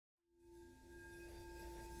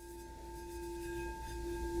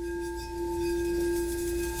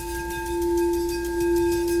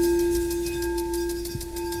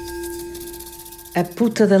A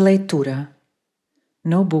PUTA da Leitura.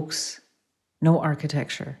 No books, no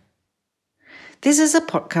architecture. This is a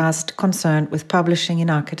podcast concerned with publishing in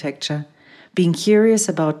architecture, being curious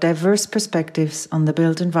about diverse perspectives on the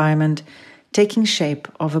built environment, taking shape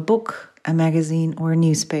of a book, a magazine, or a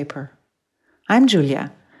newspaper. I'm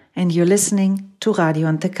Julia, and you're listening to Radio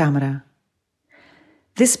Antecâmara.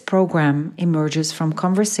 This program emerges from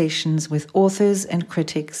conversations with authors and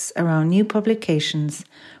critics around new publications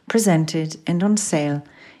presented and on sale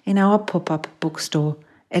in our pop-up bookstore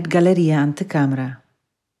at Galeria Antecâmara.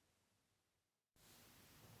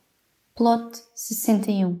 PLOT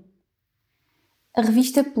 61. A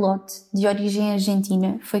revista PLOT, de origem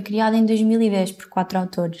argentina, foi criada em 2010 por 4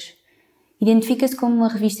 autores. Identifica-se como uma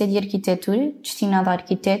revista de arquitetura destinada a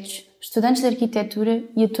arquitetos, estudantes de arquitetura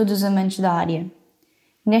e a todos os amantes da área.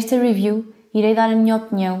 Nesta review, irei dar a minha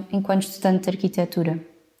opinião enquanto estudante de arquitetura.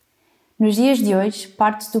 Nos dias de hoje,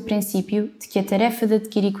 parte-se do princípio de que a tarefa de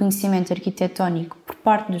adquirir conhecimento arquitetónico por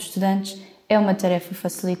parte dos estudantes é uma tarefa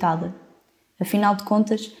facilitada. Afinal de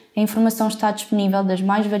contas, a informação está disponível das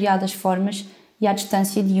mais variadas formas e à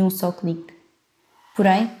distância de um só clique.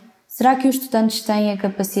 Porém, será que os estudantes têm a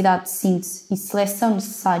capacidade de síntese e seleção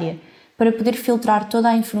necessária para poder filtrar toda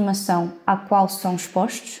a informação à qual são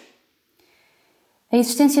expostos? A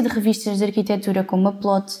existência de revistas de arquitetura como a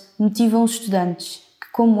PLOT motivam os estudantes que,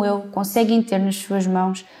 como eu, conseguem ter nas suas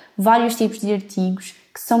mãos vários tipos de artigos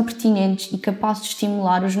que são pertinentes e capazes de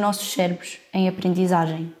estimular os nossos cérebros em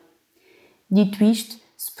aprendizagem. Dito isto,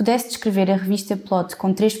 se pudesse descrever a revista PLOT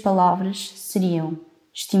com 3 palavras, seriam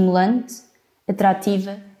estimulante,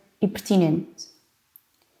 atrativa e pertinente.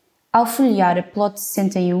 Ao folhear a PLOT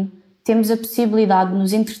 61, temos a possibilidade de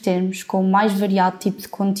nos entretermos com o mais variado tipo de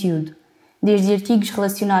conteúdo, desde artigos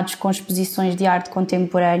relacionados com exposições de arte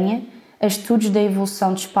contemporânea, a estudos da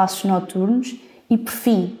evolução de espaços noturnos e, por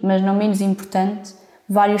fim, mas não menos importante,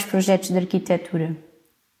 vários projetos de arquitetura.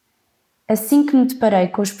 Assim que me deparei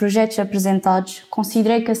com os projetos apresentados,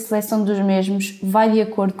 considerei que a seleção dos mesmos vai de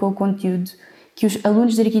acordo com o conteúdo que os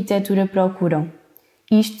alunos de arquitetura procuram.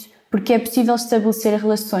 Isto porque é possível estabelecer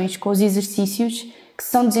relações com os exercícios que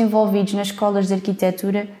são desenvolvidos nas escolas de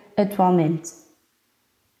arquitetura atualmente.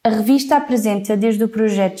 A revista apresenta desde o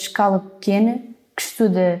projeto de escala pequena, que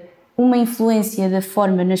estuda uma influência da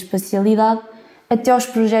forma na espacialidade, até aos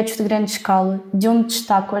projetos de grande escala, de onde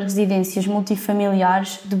destaco as residências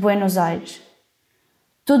multifamiliares de Buenos Aires.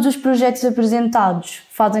 Todos os projetos apresentados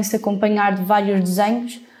fazem-se acompanhar de vários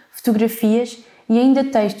desenhos, fotografias e ainda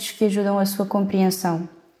textos que ajudam a sua compreensão.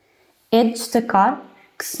 É de destacar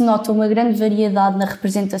que se nota uma grande variedade na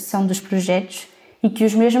representação dos projetos e que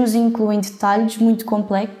os mesmos incluem detalhes muito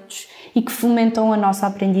complexos e que fomentam a nossa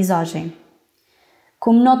aprendizagem.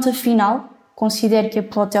 Como nota final, considero que a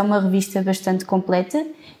PLOT é uma revista bastante completa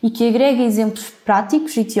e que agrega exemplos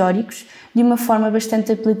práticos e teóricos de uma forma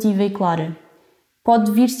bastante apelativa e clara.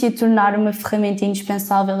 Pode vir-se a tornar uma ferramenta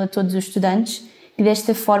indispensável a todos os estudantes que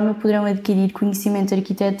desta forma poderão adquirir conhecimento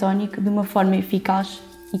arquitetónico de uma forma eficaz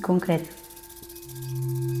e concreta.